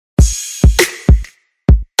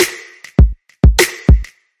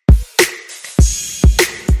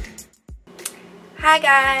Hi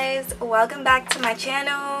guys, welcome back to my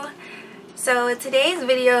channel. So today's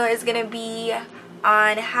video is gonna be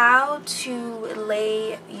on how to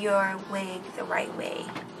lay your wig the right way.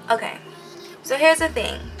 Okay, so here's the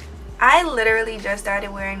thing. I literally just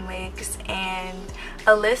started wearing wigs and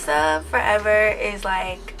Alyssa forever is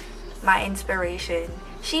like my inspiration.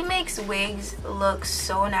 She makes wigs look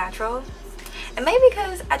so natural, and maybe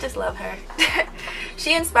because I just love her.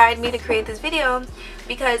 She inspired me to create this video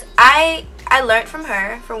because I learned from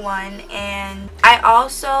her, for one, and I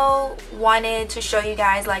also wanted to show you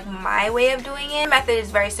guys like my way of doing it. The method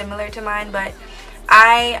is very similar to mine, but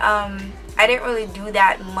I didn't really do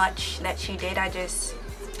that much that she did.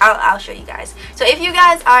 I'll show you guys. So if you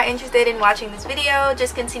guys are interested in watching this video,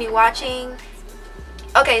 just continue watching.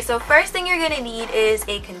 Okay, so first thing you're gonna need is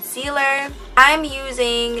a concealer. I'm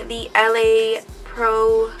using the LA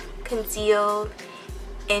Pro Conceal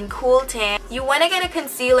in Cool Tan. You want to get a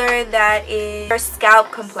concealer that is your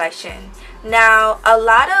scalp complexion. Now, a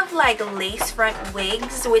lot of like lace front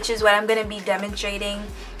wigs, which is what I'm going to be demonstrating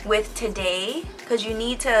with today, because you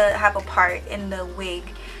need to have a part in the wig.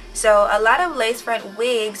 So a lot of lace front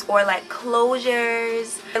wigs or like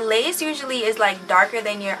closures, the lace usually is like darker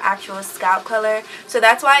than your actual scalp color, so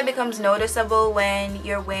that's why it becomes noticeable when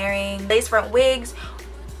you're wearing lace front wigs,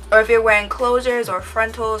 or if you're wearing closures or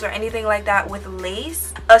frontals or anything like that with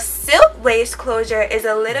lace. A silk lace closure is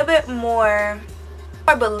a little bit more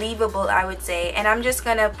believable, I would say, and I'm just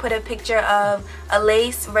gonna put a picture of a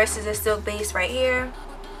lace versus a silk base right here.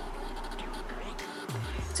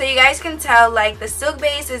 So you guys can tell like the silk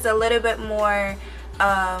base is a little bit more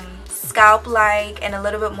scalp like and a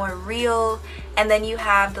little bit more real, and then you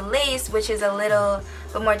have the lace, which is a little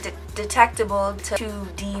bit more detectable to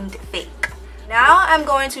deemed fake. Now I'm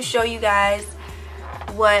going to show you guys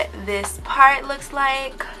what this part looks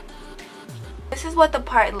like. This is what the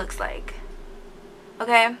part looks like,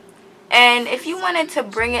 okay? And if you wanted to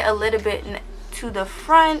bring it a little bit to the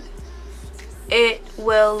front, it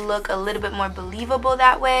will look a little bit more believable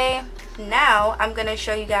that way. Now I'm gonna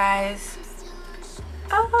show you guys.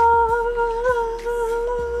 Oh,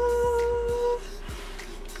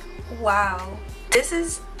 wow, this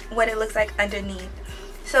is what it looks like underneath.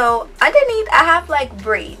 So underneath I have like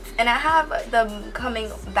braids, and I have them coming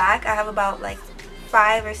back. I have about like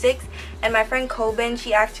 5 or 6, and my friend Coben,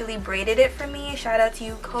 she actually braided it for me. Shout out to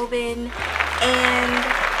you, Coben. And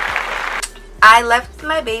I left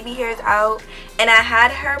my baby hairs out, and I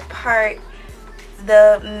had her part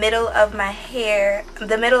the middle of my hair,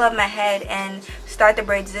 the middle of my head, and start the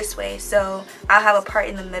braids this way. So I'll have a part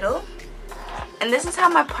in the middle, and this is how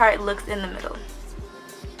my part looks in the middle.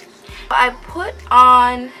 I put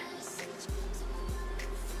on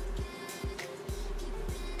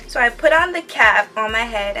the cap on my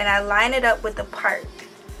head, and I line it up with the part.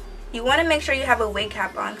 You want to make sure you have a wig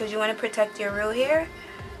cap on because you want to protect your real hair.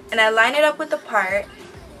 And I line it up with the part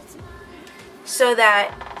so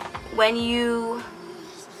that when you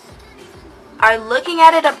are looking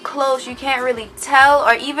at it up close, you can't really tell,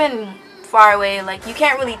 or even far away, like you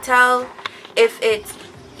can't really tell if it's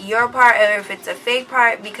your part or if it's a fake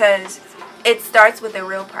part, because it starts with a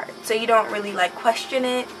real part, so you don't really like question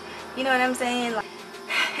it. You know what I'm saying? Like,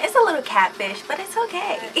 it's a little catfish, but it's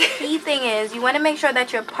okay. Key thing is you want to make sure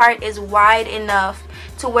that your part is wide enough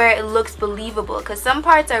to where it looks believable, because some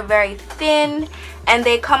parts are very thin and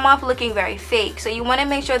they come off looking very fake. So you want to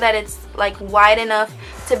make sure that it's like wide enough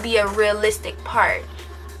to be a realistic part.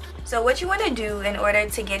 So what you want to do in order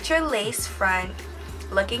to get your lace front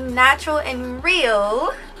looking natural and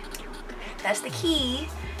real, that's the key.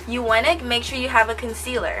 You want to make sure you have a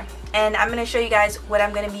concealer, and I'm going to show you guys what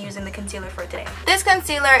I'm going to be using the concealer for today. This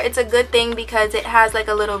concealer, it's a good thing because it has like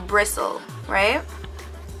a little bristle, right?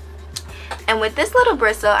 And with this little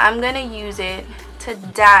bristle, I'm going to use it to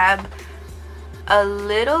dab a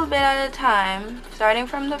little bit at a time, starting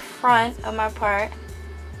from the front of my part.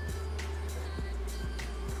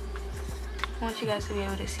 I want you guys to be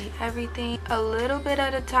able to see everything a little bit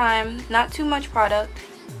at a time, not too much product,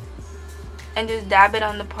 and just dab it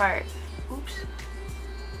on the part. Oops.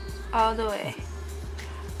 All the way.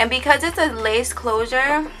 And because it's a lace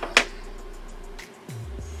closure,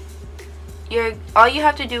 all you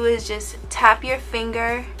have to do is just tap your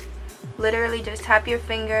finger, literally just tap your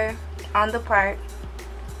finger on the part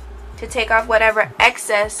to take off whatever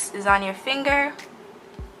excess is on your finger,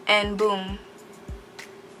 and boom,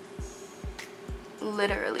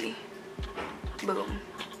 literally boom.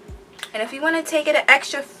 And if you want to take it an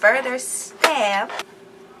extra further step,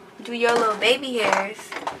 do your little baby hairs.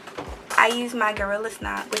 I use my Gorilla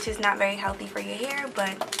Snot, which is not very healthy for your hair,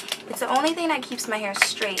 but it's the only thing that keeps my hair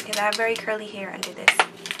straight because I have very curly hair under this.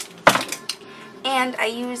 and I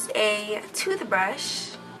used a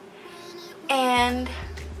toothbrush, and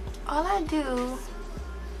all I do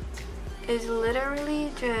is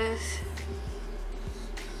literally just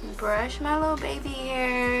brush my little baby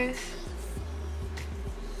hairs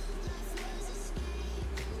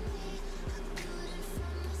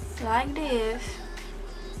like this,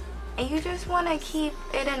 and you just want to keep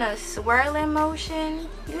it in a swirling motion,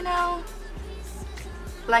 you know,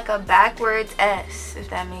 like a backwards S, if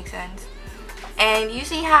that makes sense. And you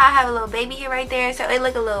see how I have a little baby hair right there, so it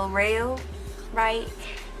look a little real, right?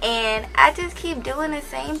 And I just keep doing the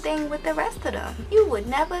same thing with the rest of them. You would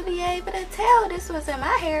never be able to tell this was in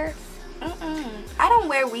my hair. I don't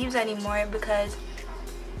wear weaves anymore because,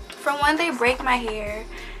 for one, they break my hair,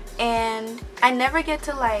 and I never get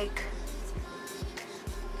to, like,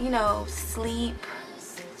 you know, sleep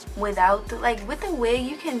without the, like, with the wig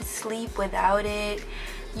you can sleep without it,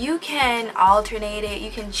 you can alternate it, you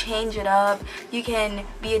can change it up, you can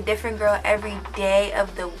be a different girl every day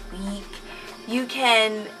of the week, you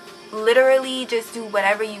can literally just do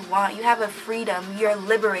whatever you want. You have a freedom, you're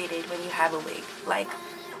liberated when you have a wig. Like,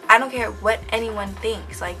 I don't care what anyone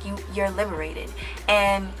thinks, like, you're liberated.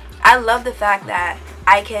 And I love the fact that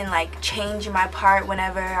I can, like, change my part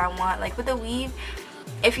whenever I want. Like, with the weave,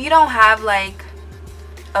 if you don't have, like,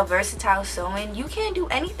 a versatile sewing, you can't do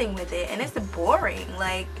anything with it, and it's boring.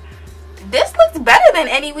 Like, this looks better than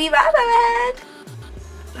any weave I've ever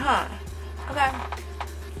had. Okay.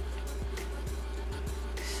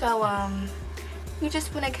 So, you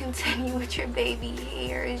just want to continue with your baby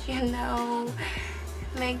hairs, you know,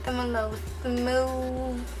 make them a little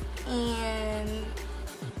smooth, and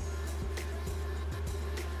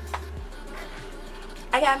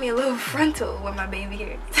I got me a little frontal with my baby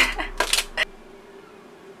hairs.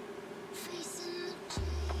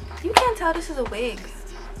 You can't tell this is a wig.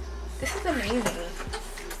 This is amazing.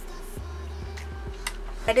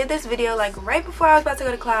 I did this video like right before I was about to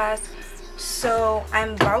go to class, so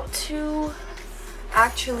I'm about to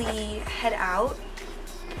actually head out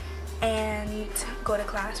and go to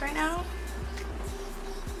class right now.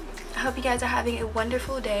 I hope you guys are having a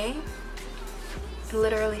wonderful day. I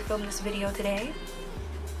literally filmed this video today,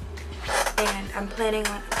 and I'm planning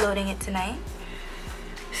on uploading it tonight.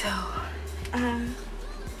 So,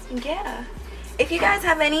 yeah. If you guys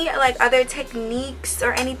have any like other techniques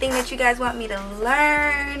or anything that you guys want me to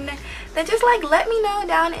learn, then just like let me know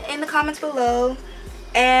down in the comments below,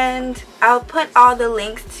 and I'll put all the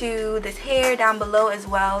links to this hair down below as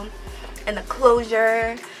well, and the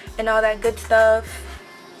closure and all that good stuff.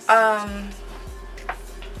 But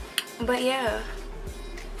yeah.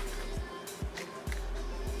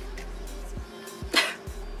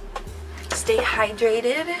 Stay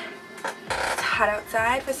hydrated. It's hot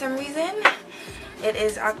outside for some reason. It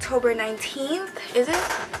is October 19th, is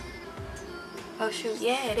it? Oh shoot,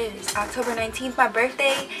 yeah it is. October 19th, my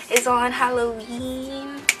birthday is on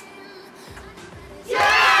Halloween. Yeah!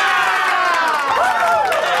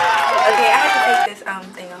 Okay, I have to take this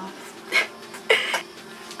thing off.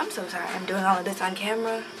 I'm so sorry I'm doing all of this on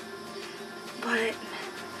camera, but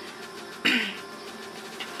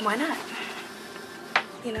why not?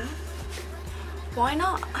 You know? Why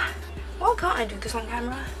not? Why can't I do this on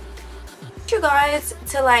camera? You guys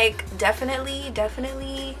to like definitely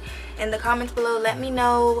in the comments below let me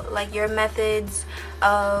know like your methods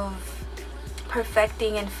of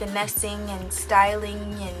perfecting and finessing and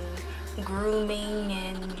styling and grooming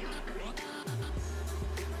and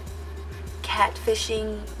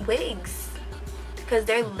catfishing wigs, because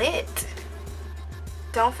they're lit.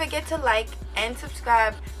 Don't forget to like and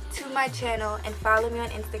subscribe to my channel and follow me on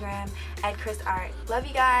Instagram at Kryssartt. Love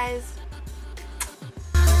you guys.